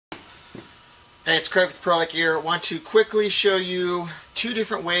Hey, it's Craig with Prolic here. I want to quickly show you two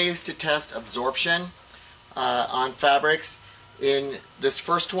different ways to test absorption on fabrics. In this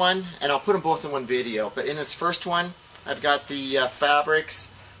first one, and I'll put them both in one video, but in this first one I've got the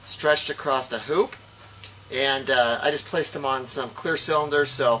fabrics stretched across a hoop, and I just placed them on some clear cylinders,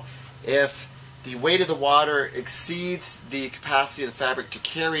 so if the weight of the water exceeds the capacity of the fabric to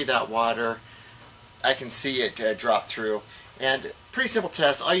carry that water, I can see it drop through. And pretty simple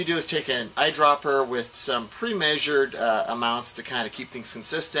test. All you do is take an eyedropper with some pre-measured amounts to kind of keep things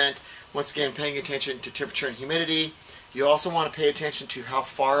consistent. Once again, paying attention to temperature and humidity. You also want to pay attention to how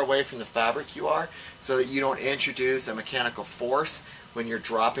far away from the fabric you are so that you don't introduce a mechanical force when you're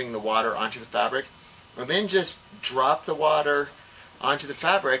dropping the water onto the fabric. And then just drop the water onto the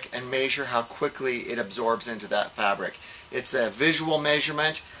fabric and measure how quickly it absorbs into that fabric. It's a visual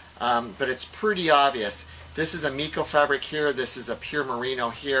measurement, but it's pretty obvious. This is a Mico fabric here, this is a pure merino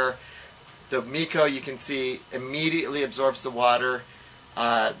here. The Mico, you can see, immediately absorbs the water.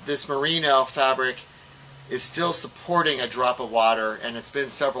 This merino fabric is still supporting a drop of water, and it's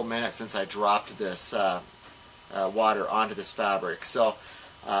been several minutes since I dropped this water onto this fabric. So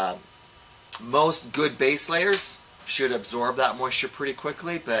most good base layers should absorb that moisture pretty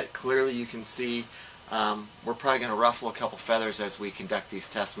quickly, but clearly you can see we're probably going to ruffle a couple feathers as we conduct these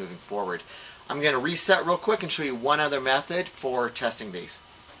tests moving forward. I'm going to reset real quick and show you one other method for testing these.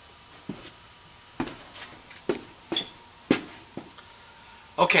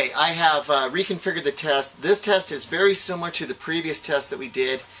 Okay, I have reconfigured the test. This test is very similar to the previous test that we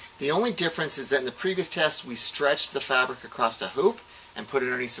did. The only difference is that in the previous test we stretched the fabric across a hoop and put it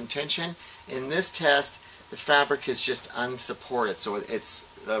underneath some tension. In this test, the fabric is just unsupported, so it's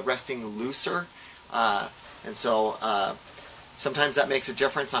resting looser, and so sometimes that makes a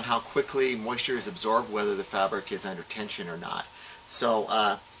difference on how quickly moisture is absorbed, whether the fabric is under tension or not.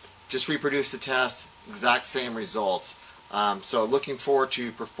 So just reproduce the test, exact same results. So looking forward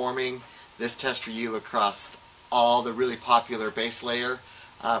to performing this test for you across all the really popular base layer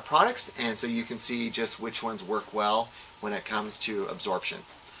products, and so you can see just which ones work well when it comes to absorption.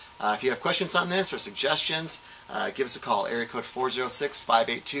 If you have questions on this or suggestions, give us a call, area code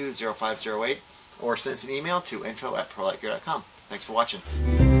 406-582-0508, or send us an email to info@prolightgear.com. Thanks for watching.